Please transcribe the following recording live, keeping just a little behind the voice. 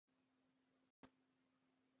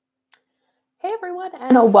Hey everyone,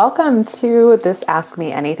 and welcome to this Ask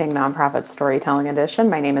Me Anything Nonprofit Storytelling Edition.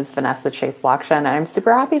 My name is Vanessa Lockshin, and I'm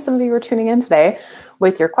super happy some of you are tuning in today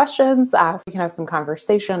with your questions so we can have some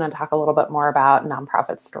conversation and talk a little bit more about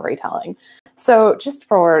nonprofit storytelling. So just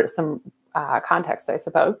for some context, I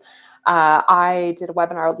suppose, I did a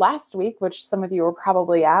webinar last week, which some of you were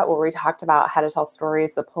probably at, where we talked about how to tell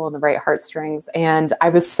stories that pull in the right heartstrings. And I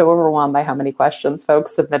was so overwhelmed by how many questions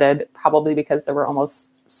folks submitted, probably because there were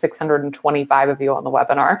almost 625 of you on the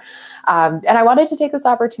webinar. And I wanted to take this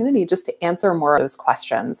opportunity just to answer more of those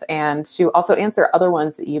questions and to also answer other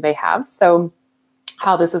ones that you may have. So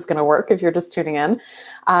how this is going to work, if you're just tuning in,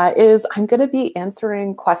 is I'm going to be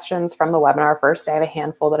answering questions from the webinar first. I have a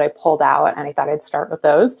handful that I pulled out, and I thought I'd start with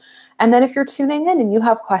those. And then if you're tuning in and you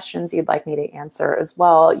have questions you'd like me to answer as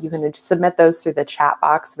well, you can submit those through the chat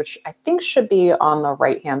box, which I think should be on the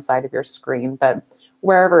right-hand side of your screen, but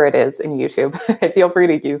wherever it is in YouTube, feel free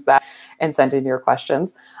to use that and send in your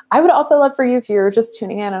questions. I would also love for you, if you're just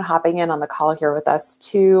tuning in and hopping in on the call here with us,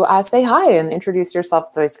 to say hi and introduce yourself.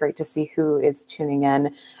 It's always great to see who is tuning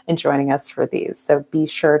in and joining us for these. So be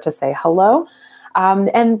sure to say hello.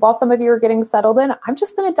 And while some of you are getting settled in, I'm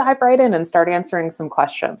just going to dive right in and start answering some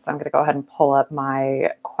questions. So I'm going to go ahead and pull up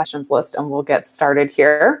my questions list and we'll get started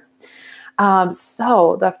here.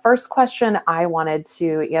 So the first question I wanted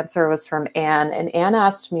to answer was from Anne, and Anne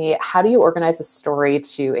asked me, how do you organize a story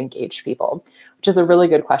to engage people? Which is a really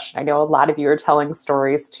good question. I know a lot of you are telling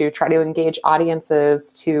stories to try to engage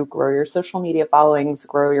audiences, to grow your social media followings,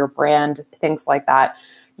 grow your brand, things like that.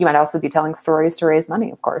 You might also be telling stories to raise money,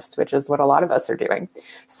 of course, which is what a lot of us are doing.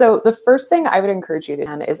 So the first thing I would encourage you to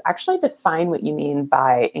do is actually define what you mean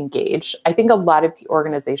by engage. I think a lot of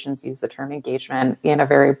organizations use the term engagement in a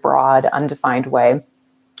very broad, undefined way.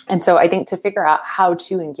 And so I think to figure out how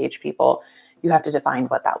to engage people, you have to define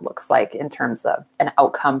what that looks like in terms of an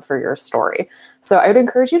outcome for your story. So I would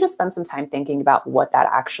encourage you to spend some time thinking about what that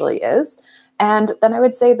actually is. And then I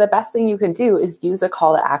would say the best thing you can do is use a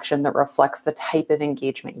call to action that reflects the type of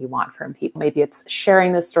engagement you want from people. Maybe it's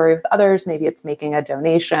sharing this story with others. Maybe it's making a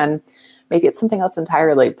donation. Maybe it's something else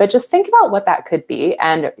entirely. But just think about what that could be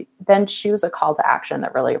and then choose a call to action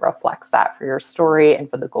that really reflects that for your story and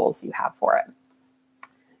for the goals you have for it.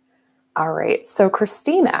 All right, so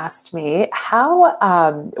Christine asked me,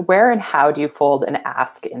 where and how do you fold an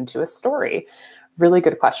ask into a story? Really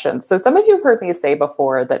good question. So some of you have heard me say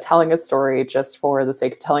before that telling a story just for the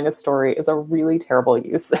sake of telling a story is a really terrible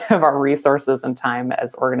use of our resources and time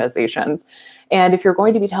as organizations. And if you're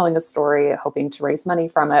going to be telling a story, hoping to raise money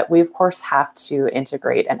from it, we of course have to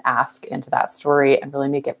integrate an ask into that story and really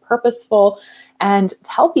make it purposeful and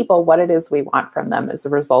tell people what it is we want from them as a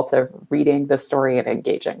result of reading the story and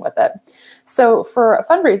engaging with it. So for a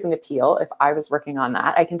fundraising appeal, if I was working on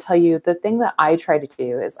that, I can tell you the thing that I try to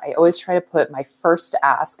do is I always try to put my first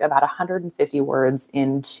ask about 150 words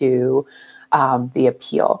into the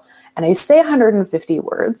appeal. And I say 150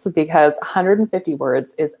 words because 150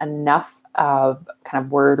 words is enough of kind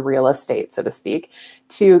of word real estate, so to speak,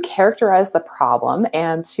 to characterize the problem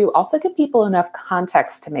and to also give people enough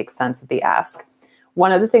context to make sense of the ask.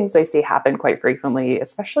 One of the things I see happen quite frequently,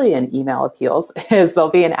 especially in email appeals, is there'll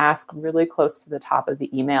be an ask really close to the top of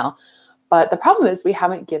the email. But the problem is we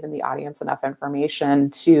haven't given the audience enough information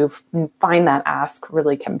to find that ask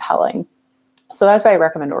really compelling. So that's why I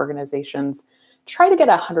recommend organizations try to get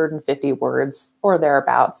 150 words or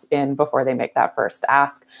thereabouts in before they make that first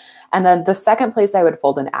ask. And then the second place I would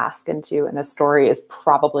fold an ask into in a story is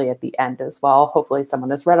probably at the end as well. Hopefully someone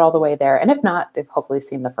has read all the way there. And if not, they've hopefully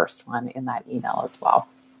seen the first one in that email as well.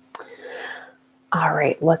 All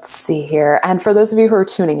right, let's see here. And for those of you who are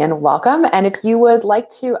tuning in, welcome. And if you would like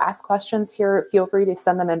to ask questions here, feel free to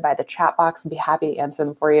send them in by the chat box and be happy to answer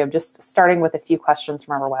them for you. I'm just starting with a few questions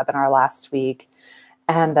from our webinar last week.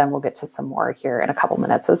 And then we'll get to some more here in a couple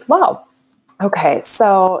minutes as well. Okay,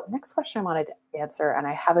 so next question I wanted to answer, and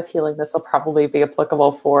I have a feeling this will probably be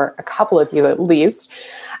applicable for a couple of you at least.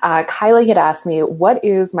 Kylie had asked me, what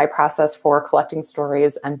is my process for collecting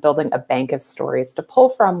stories and building a bank of stories to pull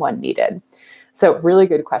from when needed? So really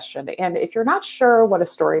good question. And if you're not sure what a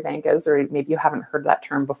story bank is, or maybe you haven't heard that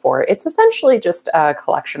term before, it's essentially just a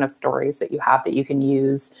collection of stories that you have that you can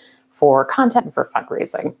use for content and for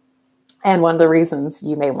fundraising. And one of the reasons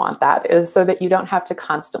you may want that is so that you don't have to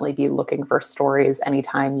constantly be looking for stories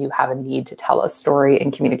anytime you have a need to tell a story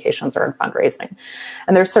in communications or in fundraising.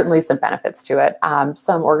 And there's certainly some benefits to it.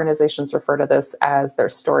 Some organizations refer to this as their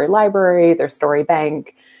story library, their story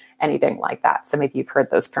bank. anything like that. So maybe you've heard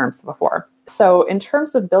those terms before. So in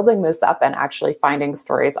terms of building this up and actually finding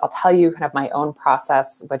stories, I'll tell you kind of my own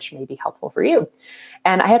process, which may be helpful for you.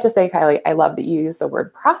 And I have to say, Kylie, I love that you use the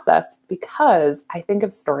word process because I think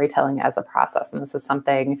of storytelling as a process. And this is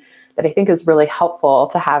something that I think is really helpful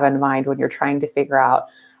to have in mind when you're trying to figure out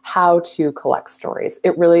how to collect stories.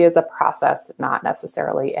 It really is a process, not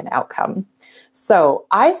necessarily an outcome. So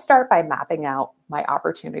I start by mapping out my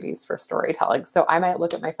opportunities for storytelling. So I might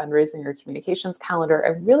look at my fundraising or communications calendar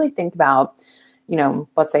and really think about,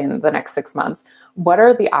 let's say in the next 6 months, what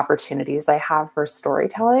are the opportunities I have for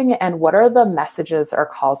storytelling and what are the messages or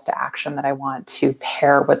calls to action that I want to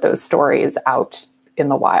pair with those stories out in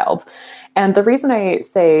the wild. And the reason I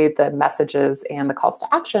say the messages and the calls to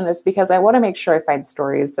action is because I want to make sure I find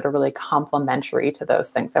stories that are really complementary to those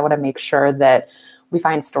things. I want to make sure that we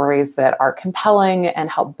find stories that are compelling and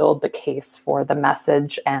help build the case for the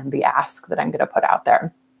message and the ask that I'm going to put out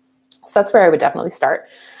there. So that's where I would definitely start.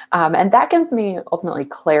 And that gives me ultimately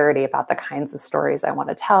clarity about the kinds of stories I want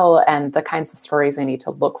to tell and the kinds of stories I need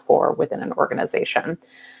to look for within an organization.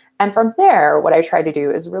 And from there, what I try to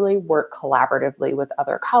do is really work collaboratively with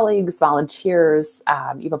other colleagues, volunteers,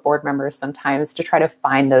 even board members sometimes to try to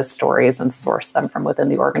find those stories and source them from within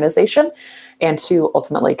the organization and to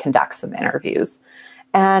ultimately conduct some interviews.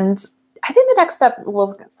 And I think the next step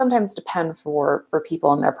will sometimes depend for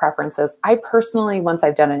people and their preferences. I personally, once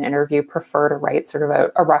I've done an interview, prefer to write sort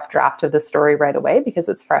of a rough draft of the story right away because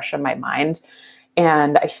it's fresh in my mind.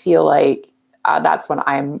 And I feel like that's when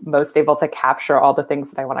I'm most able to capture all the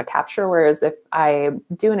things that I want to capture. Whereas if I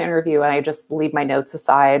do an interview and I just leave my notes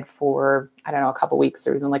aside for, I don't know, a couple weeks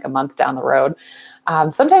or even like a month down the road,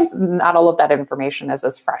 sometimes not all of that information is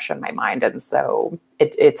as fresh in my mind. And so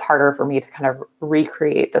it's harder for me to kind of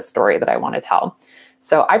recreate the story that I want to tell.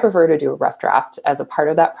 So I prefer to do a rough draft as a part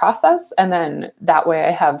of that process. And then that way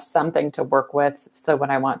I have something to work with. So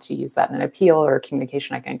when I want to use that in an appeal or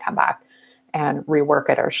communication, I can come back and rework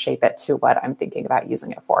it or shape it to what I'm thinking about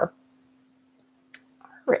using it for. All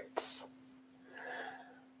right.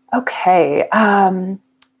 Okay.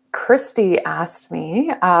 Christy asked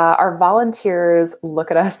me, our volunteers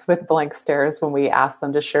look at us with blank stares when we ask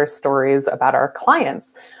them to share stories about our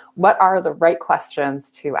clients. What are the right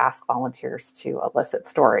questions to ask volunteers to elicit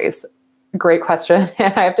stories? Great question.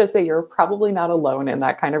 And I have to say, you're probably not alone in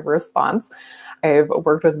that kind of response. I've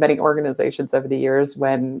worked with many organizations over the years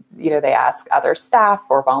when, they ask other staff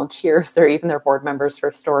or volunteers or even their board members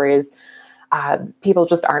for stories. People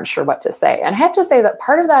just aren't sure what to say. And I have to say that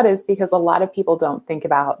part of that is because a lot of people don't think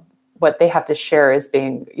about what they have to share as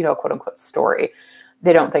being, quote unquote story.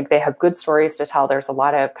 They don't think they have good stories to tell. There's a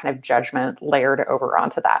lot of kind of judgment layered over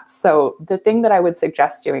onto that. So the thing that I would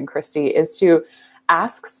suggest doing, Christy, is to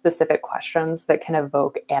ask specific questions that can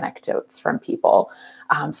evoke anecdotes from people.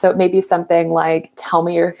 So it may be something like, tell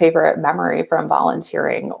me your favorite memory from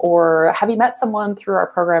volunteering, or have you met someone through our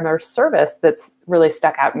program or service that's really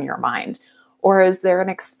stuck out in your mind? Or is there an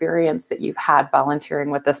experience that you've had volunteering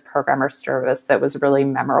with this program or service that was really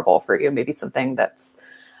memorable for you? Maybe something that's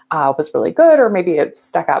was really good, or maybe it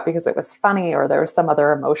stuck out because it was funny, or there was some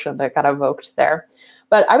other emotion that got evoked there.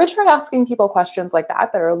 But I would try asking people questions like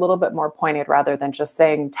that are a little bit more pointed rather than just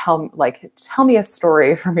saying, tell me a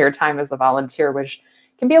story from your time as a volunteer, which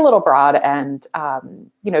can be a little broad and,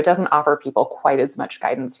 doesn't offer people quite as much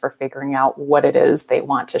guidance for figuring out what it is they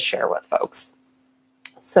want to share with folks.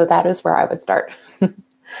 So that is where I would start.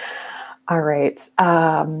 All right.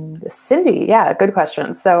 Cindy, yeah, good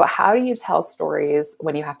question. So how do you tell stories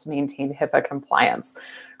when you have to maintain HIPAA compliance?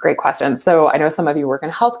 Great question. So I know some of you work in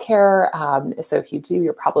healthcare. So if you do,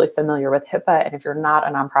 you're probably familiar with HIPAA. And if you're not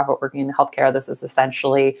a nonprofit working in healthcare, this is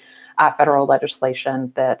essentially federal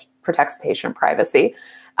legislation that protects patient privacy.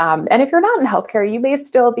 And if you're not in healthcare, you may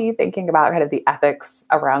still be thinking about kind of the ethics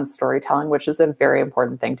around storytelling, which is a very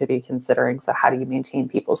important thing to be considering. So how do you maintain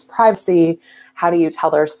people's privacy? How do you tell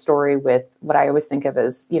their story with what I always think of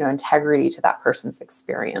as, integrity to that person's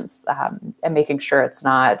experience, and making sure it's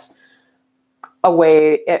not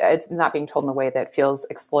it's not being told in a way that feels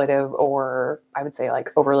exploitive, or I would say like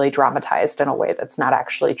overly dramatized in a way that's not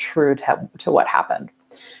actually true to what happened.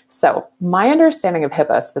 So my understanding of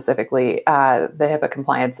HIPAA specifically, the HIPAA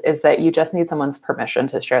compliance, is that you just need someone's permission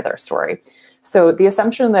to share their story. So the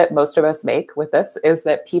assumption that most of us make with this is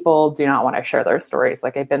that people do not want to share their stories.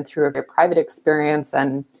 Like, I've been through a very private experience,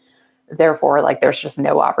 and therefore, like, there's just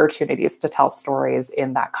no opportunities to tell stories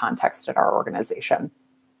in that context in our organization.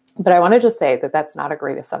 But I want to just say that that's not a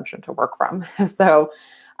great assumption to work from. So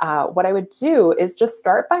what I would do is just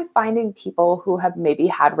start by finding people who have maybe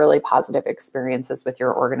had really positive experiences with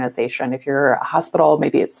your organization. If you're a hospital,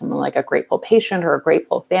 maybe it's someone like a grateful patient or a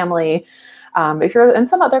grateful family. If you're in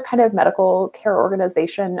some other kind of medical care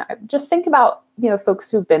organization, just think about, folks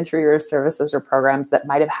who've been through your services or programs that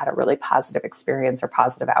might have had a really positive experience or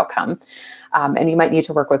positive outcome. And you might need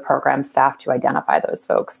to work with program staff to identify those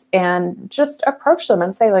folks and just approach them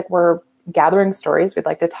and say, like, we're gathering stories. We'd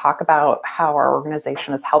like to talk about how our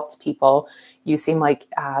organization has helped people. You seem like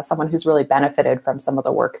someone who's really benefited from some of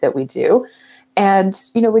the work that we do. And,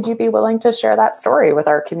 would you be willing to share that story with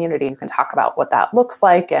our community? You can talk about what that looks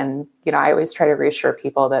like. And, I always try to reassure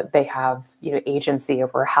people that they have, agency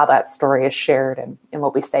over how that story is shared and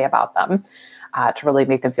what we say about them to really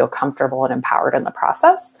make them feel comfortable and empowered in the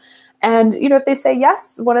process. And, if they say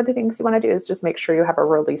yes, one of the things you want to do is just make sure you have a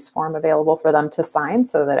release form available for them to sign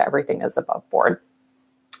so that everything is above board.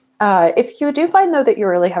 If you do find, though, that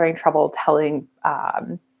you're really having trouble telling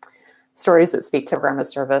stories that speak to program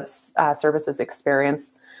of services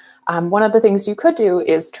experience, one of the things you could do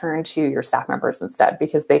is turn to your staff members instead,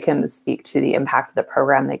 because they can speak to the impact of the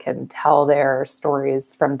program. They can tell their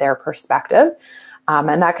stories from their perspective.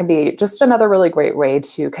 And that can be just another really great way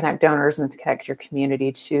to connect donors and to connect your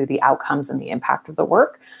community to the outcomes and the impact of the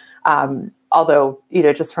work. Although,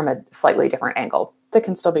 just from a slightly different angle, that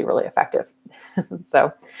can still be really effective.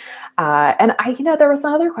 So, and there was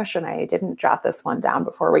another question. I didn't jot this one down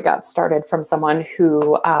before we got started from someone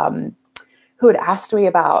who had asked me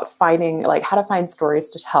about finding, like, how to find stories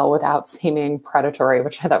to tell without seeming predatory,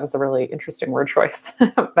 which I thought was a really interesting word choice.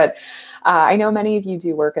 But I know many of you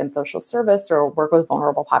do work in social service or work with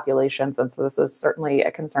vulnerable populations. And so this is certainly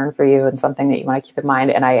a concern for you and something that you want to keep in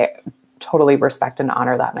mind. And I totally respect and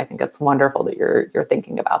honor that. And I think it's wonderful that you're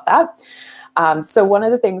thinking about that. So one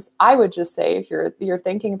of the things I would just say, if you're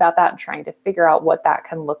thinking about that and trying to figure out what that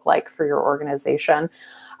can look like for your organization,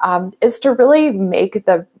 is to really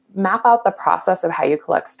map out the process of how you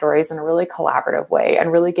collect stories in a really collaborative way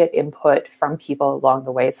and really get input from people along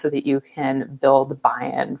the way so that you can build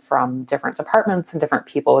buy-in from different departments and different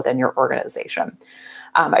people within your organization.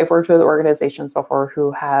 I've worked with organizations before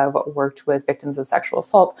who have worked with victims of sexual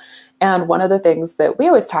assault. And one of the things that we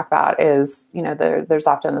always talk about is, there's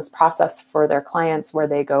often this process for their clients where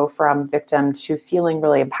they go from victim to feeling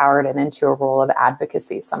really empowered and into a role of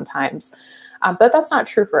advocacy sometimes. But that's not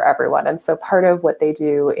true for everyone. And so part of what they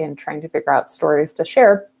do in trying to figure out stories to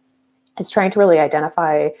share is trying to really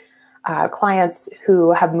identify clients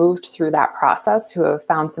who have moved through that process, who have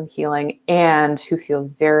found some healing, and who feel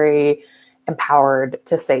very empowered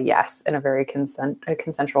to say yes in a very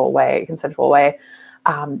consensual way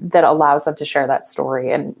that allows them to share that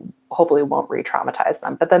story and hopefully won't re-traumatize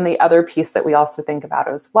them. But then the other piece that we also think about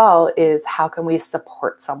as well is how can we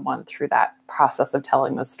support someone through that process of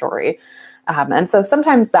telling the story? And so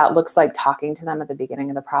sometimes that looks like talking to them at the beginning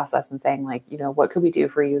of the process and saying, like, what could we do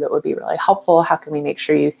for you that would be really helpful? How can we make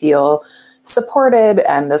sure you feel supported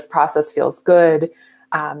and this process feels good?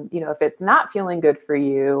 If it's not feeling good for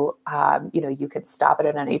you, you could stop it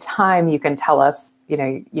at any time. You can tell us, you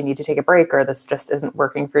need to take a break or this just isn't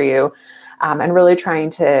working for you. And really trying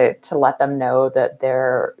to let them know that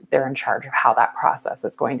they're in charge of how that process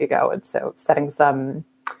is going to go. And so setting some,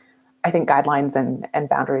 I think, guidelines and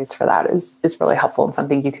boundaries for that is really helpful and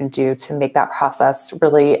something you can do to make that process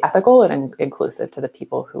really ethical and inclusive to the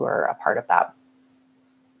people who are a part of that.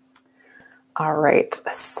 All right,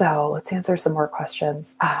 so let's answer some more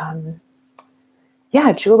questions.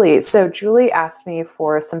 Julie. So Julie asked me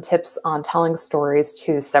for some tips on telling stories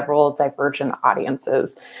to several divergent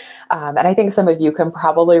audiences. And I think some of you can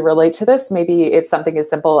probably relate to this. Maybe it's something as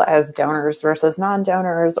simple as donors versus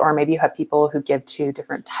non-donors, or maybe you have people who give to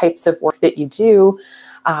different types of work that you do.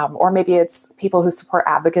 Or maybe it's people who support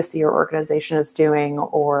advocacy your organization is doing,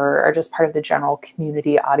 or are just part of the general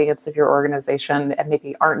community audience of your organization and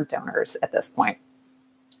maybe aren't donors at this point.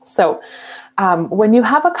 So when you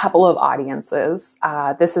have a couple of audiences,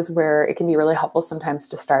 this is where it can be really helpful sometimes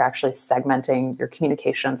to start actually segmenting your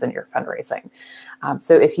communications and your fundraising.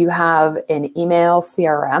 So if you have an email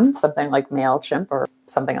CRM, something like MailChimp or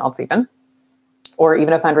something else even, or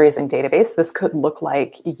even a fundraising database, this could look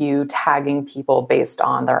like you tagging people based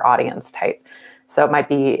on their audience type. So it might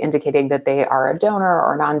be indicating that they are a donor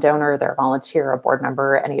or non-donor, they're a volunteer, a board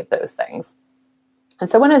member, any of those things. And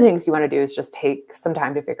so one of the things you want to do is just take some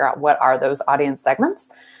time to figure out what are those audience segments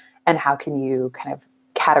and how can you kind of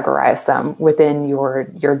categorize them within your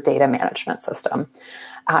data management system.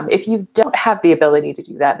 If you don't have the ability to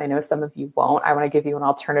do that, and I know some of you won't, I want to give you an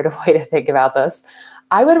alternative way to think about this.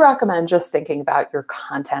 I would recommend just thinking about your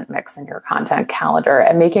content mix and your content calendar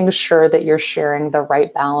and making sure that you're sharing the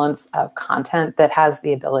right balance of content that has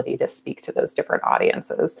the ability to speak to those different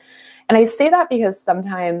audiences. And I say that because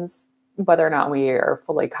sometimes, whether or not we are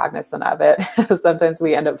fully cognizant of it, sometimes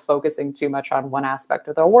we end up focusing too much on one aspect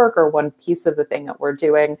of the work or one piece of the thing that we're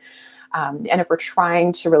doing. And if we're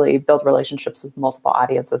trying to really build relationships with multiple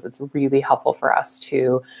audiences, it's really helpful for us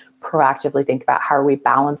to proactively think about how are we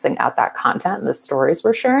balancing out that content and the stories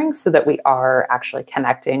we're sharing so that we are actually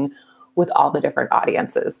connecting with all the different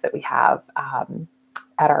audiences that we have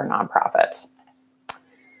at our nonprofit.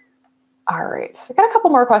 All right, I got a couple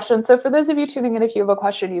more questions. So for those of you tuning in, if you have a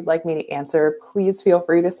question you'd like me to answer, please feel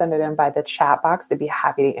free to send it in by the chat box. I'd be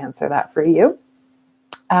happy to answer that for you.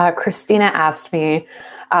 Christina asked me,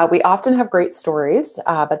 we often have great stories,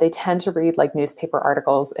 but they tend to read like newspaper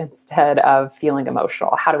articles instead of feeling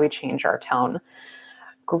emotional. How do we change our tone?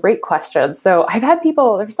 Great question. So I've had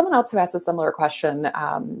people, there's someone else who asked a similar question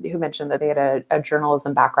who mentioned that they had a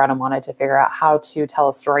journalism background and wanted to figure out how to tell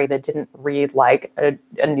a story that didn't read like a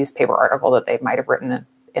newspaper article that they might have written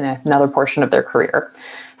in another portion of their career.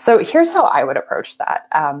 So here's how I would approach that.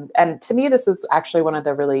 And to me, this is actually one of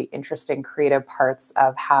the really interesting creative parts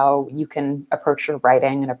of how you can approach your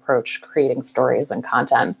writing and approach creating stories and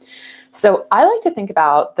content. So I like to think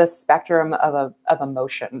about the spectrum of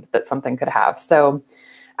emotion that something could have. So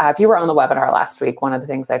if you were on the webinar last week, one of the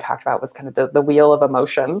things I talked about was kind of the wheel of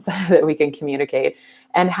emotions that we can communicate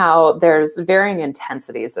and how there's varying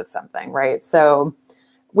intensities of something, right? So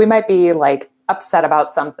we might be like upset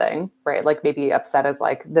about something, right? Like maybe upset is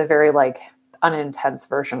like the very like unintense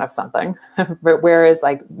version of something, whereas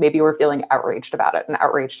like maybe we're feeling outraged about it, and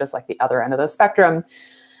outraged is like the other end of the spectrum.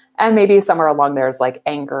 And maybe somewhere along there is like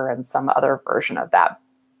anger and some other version of that.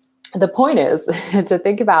 The point is to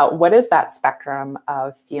think about what is that spectrum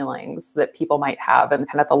of feelings that people might have and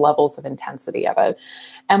kind of the levels of intensity of it.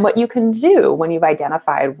 And what you can do when you've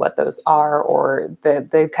identified what those are, or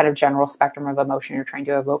the kind of general spectrum of emotion you're trying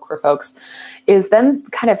to evoke for folks, is then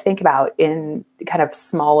kind of think about in kind of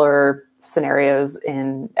smaller scenarios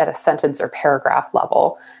at a sentence or paragraph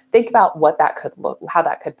level. Think about what that could look, how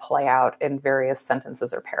that could play out in various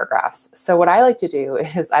sentences or paragraphs. So what I like to do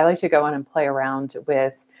is I like to go in and play around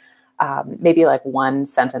with maybe like one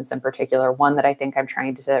sentence in particular, one that I think I'm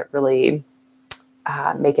trying to really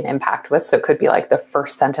make an impact with. So it could be like the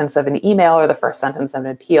first sentence of an email or the first sentence of an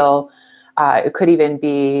appeal. It could even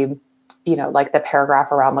be, like the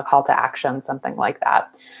paragraph around the call to action, something like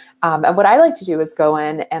that. And what I like to do is go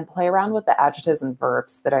in and play around with the adjectives and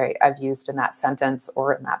verbs that I've used in that sentence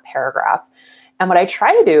or in that paragraph. And what I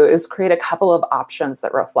try to do is create a couple of options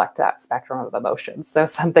that reflect that spectrum of emotions. So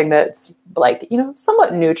something that's like,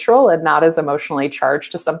 somewhat neutral and not as emotionally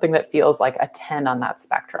charged to something that feels like a 10 on that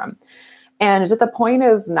spectrum. And the point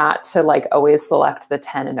is not to like always select the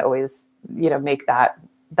 10 and always, make that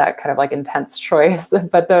kind of like intense choice.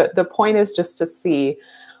 But the point is just to see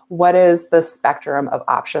what is the spectrum of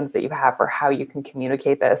options that you have for how you can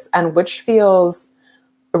communicate this and which feels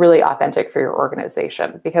really authentic for your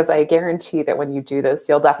organization. Because I guarantee that when you do this,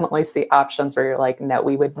 you'll definitely see options where you're like, no,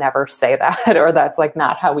 we would never say that, or that's like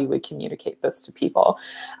not how we would communicate this to people.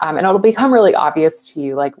 And it'll become really obvious to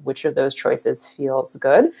you, like which of those choices feels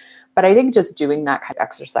good. But I think just doing that kind of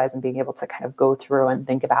exercise and being able to kind of go through and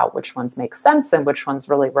think about which ones make sense and which ones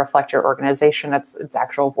really reflect your organization, its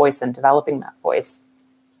actual voice, and developing that voice,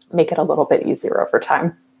 make it a little bit easier over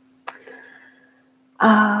time.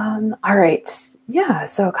 All right. Yeah.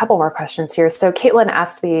 So a couple more questions here. So Caitlin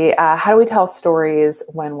asked me, how do we tell stories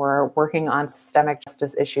when we're working on systemic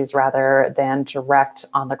justice issues rather than direct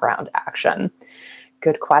on the ground action?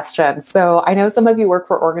 Good question. So I know some of you work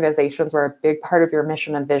for organizations where a big part of your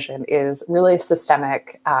mission and vision is really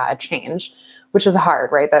systemic change, which is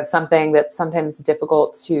hard, right? That's something that's sometimes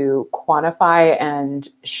difficult to quantify and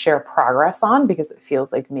share progress on because it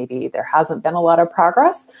feels like maybe there hasn't been a lot of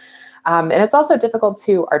progress. And it's also difficult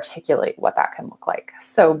to articulate what that can look like.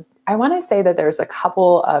 So I want to say that there's a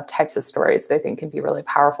couple of types of stories that I think can be really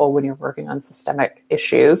powerful when you're working on systemic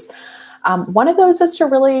issues. One of those is to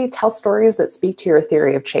really tell stories that speak to your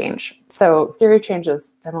theory of change. So theory of change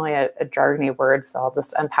is definitely a jargony word, so I'll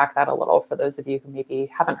just unpack that a little for those of you who maybe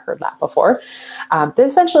haven't heard that before.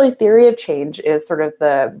 Essentially, theory of change is sort of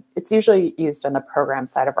it's usually used on the program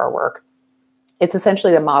side of our work. It's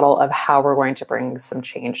essentially the model of how we're going to bring some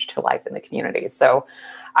change to life in the community. So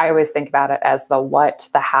I always think about it as the what,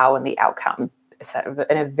 the how, and the outcome.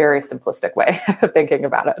 in a very simplistic way of thinking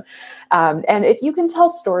about it. And if you can tell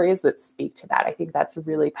stories that speak to that, I think that's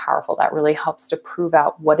really powerful. That really helps to prove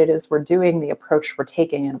out what it is we're doing, the approach we're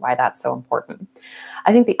taking, and why that's so important.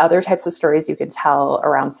 I think the other types of stories you can tell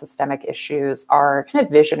around systemic issues are kind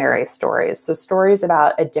of visionary stories. So stories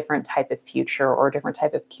about a different type of future or a different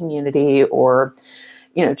type of community, or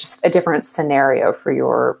just a different scenario for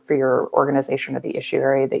your organization or the issue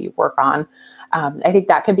area that you work on. I think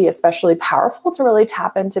that can be especially powerful to really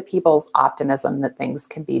tap into people's optimism that things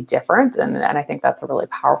can be different. And I think that's a really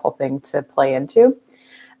powerful thing to play into.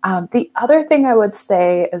 The other thing I would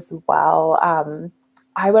say as well,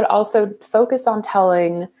 I would also focus on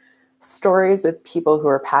telling stories of people who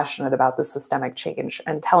are passionate about the systemic change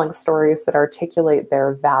and telling stories that articulate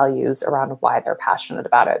their values around why they're passionate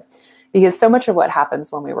about it. Because so much of what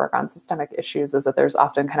happens when we work on systemic issues is that there's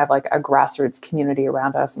often kind of like a grassroots community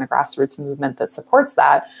around us and a grassroots movement that supports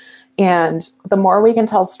that. And the more we can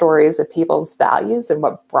tell stories of people's values and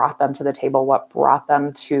what brought them to the table, what brought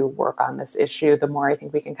them to work on this issue, the more I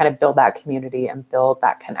think we can kind of build that community and build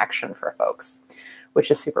that connection for folks,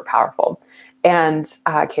 which is super powerful. And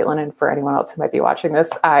Caitlin, and for anyone else who might be watching this,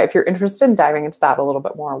 if you're interested in diving into that a little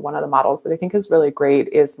bit more, one of the models that I think is really great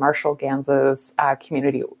is Marshall Ganz's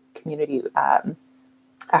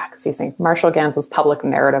Marshall Ganz's public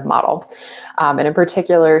narrative model. And in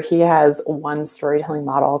particular, he has one storytelling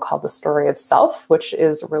model called the story of self, which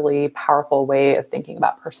is a really powerful way of thinking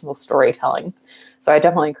about personal storytelling. So I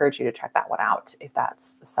definitely encourage you to check that one out if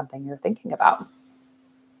that's something you're thinking about.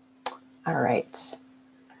 All right.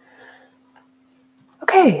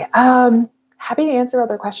 Okay. Happy to answer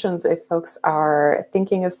other questions if folks are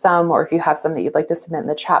thinking of some, or if you have some that you'd like to submit in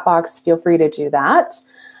the chat box, feel free to do that.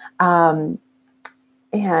 And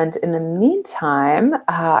in the meantime,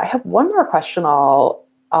 I have one more question I'll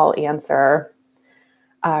answer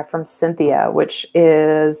from Cynthia, which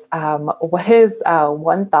is, what is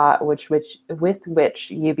one thought with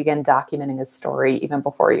which you begin documenting a story even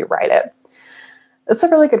before you write it? That's a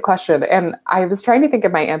really good question. And I was trying to think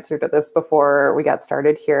of my answer to this before we got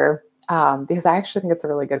started here, because I actually think it's a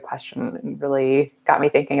really good question and really got me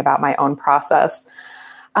thinking about my own process.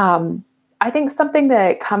 I think something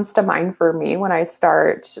that comes to mind for me when I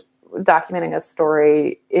start documenting a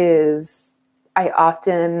story is I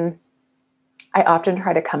often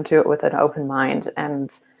try to come to it with an open mind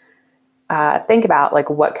and think about, like,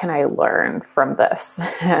 what can I learn from this?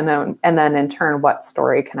 And then in turn, what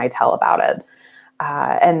story can I tell about it?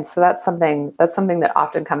 And so that's something that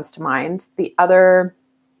often comes to mind. The other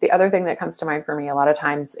thing that comes to mind for me a lot of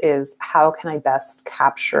times is, how can I best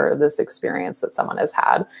capture this experience that someone has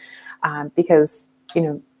had? Because,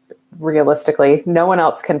 realistically, no one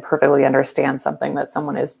else can perfectly understand something that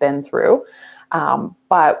someone has been through.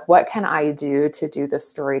 But what can I do to do this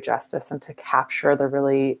story justice and to capture the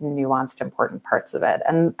really nuanced, important parts of it?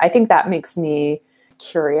 And I think that makes me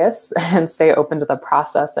curious and stay open to the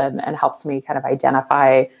process and helps me kind of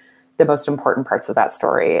identify the most important parts of that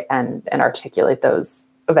story and articulate those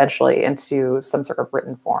eventually into some sort of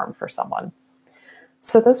written form for someone.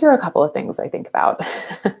 So those are a couple of things I think about.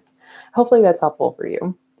 Hopefully that's helpful for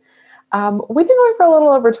you. We've been going for a little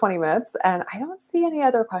over 20 minutes, and I don't see any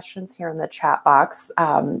other questions here in the chat box.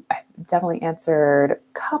 I've definitely answered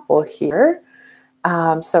a couple here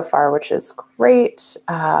so far, which is great.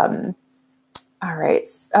 All right.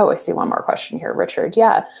 Oh, I see one more question here, Richard.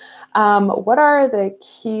 Yeah. What are the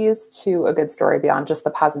keys to a good story beyond just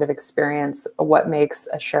the positive experience? What makes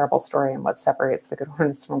a shareable story, and what separates the good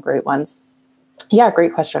ones from great ones? Yeah,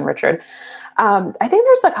 great question, Richard. I think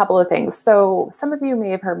there's a couple of things. So some of you may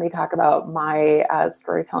have heard me talk about my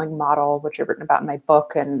storytelling model, which I've written about in my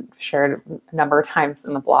book and shared a number of times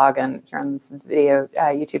in the blog and here on this video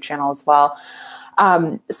YouTube channel as well.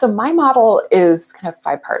 So my model is kind of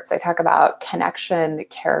 5 parts. I talk about connection,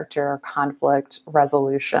 character, conflict,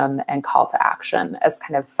 resolution, and call to action as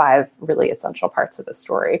kind of 5 really essential parts of the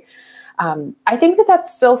story. I think that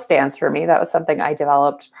still stands for me. That was something I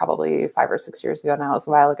developed probably 5 or 6 years ago now. It was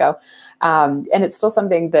a while ago. And it's still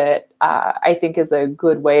something that I think is a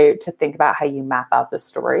good way to think about how you map out the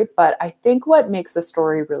story. But I think what makes a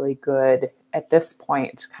story really good at this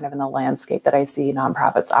point, kind of in the landscape that I see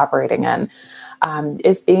nonprofits operating in,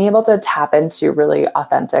 is being able to tap into really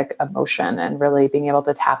authentic emotion and really being able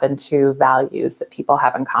to tap into values that people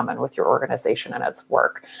have in common with your organization and its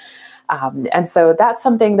work. And so that's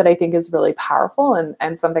something that I think is really powerful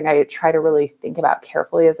and something I try to really think about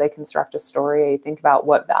carefully as I construct a story. I think about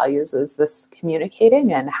what values is this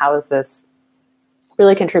communicating and how is this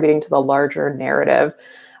really contributing to the larger narrative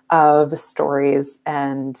of stories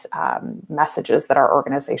and messages that our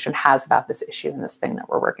organization has about this issue and this thing that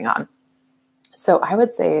we're working on. So I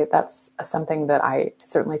would say that's something that I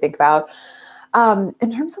certainly think about.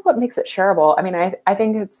 In terms of what makes it shareable, I mean, I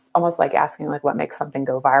think it's almost like asking like what makes something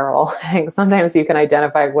go viral. Sometimes you can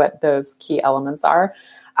identify what those key elements are.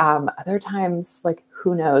 Other times, like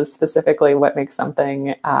who knows specifically what makes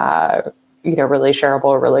something, really shareable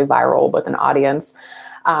or really viral with an audience.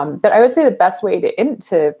 But I would say the best way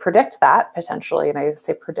to predict that potentially, and I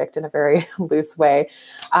say predict in a very loose way,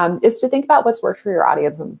 is to think about what's worked for your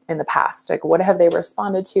audience in the past. Like what have they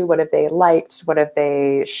responded to? What have they liked? What have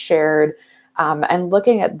they shared? And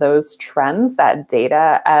looking at those trends, that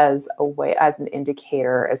data as an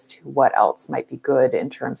indicator as to what else might be good in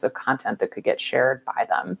terms of content that could get shared by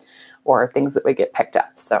them or things that would get picked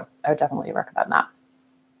up. So I would definitely recommend that.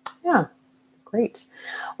 Yeah. Great.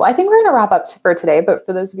 Well, I think we're going to wrap up for today, but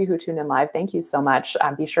for those of you who tuned in live, thank you so much.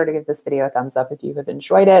 Be sure to give this video a thumbs up if you have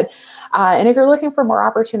enjoyed it. And if you're looking for more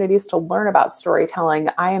opportunities to learn about storytelling,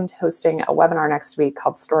 I am hosting a webinar next week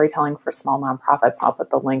called Storytelling for Small Nonprofits. I'll put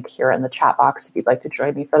the link here in the chat box if you'd like to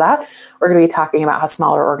join me for that. We're going to be talking about how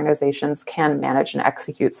smaller organizations can manage and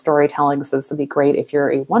execute storytelling. So this would be great if you're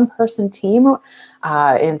a one-person team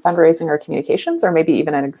in fundraising or communications, or maybe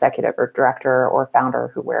even an executive or director or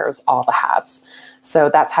founder who wears all the hats.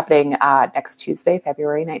 So that's happening next Tuesday,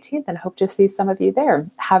 February 19th, and hope to see some of you there.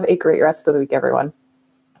 Have a great rest of the week, everyone.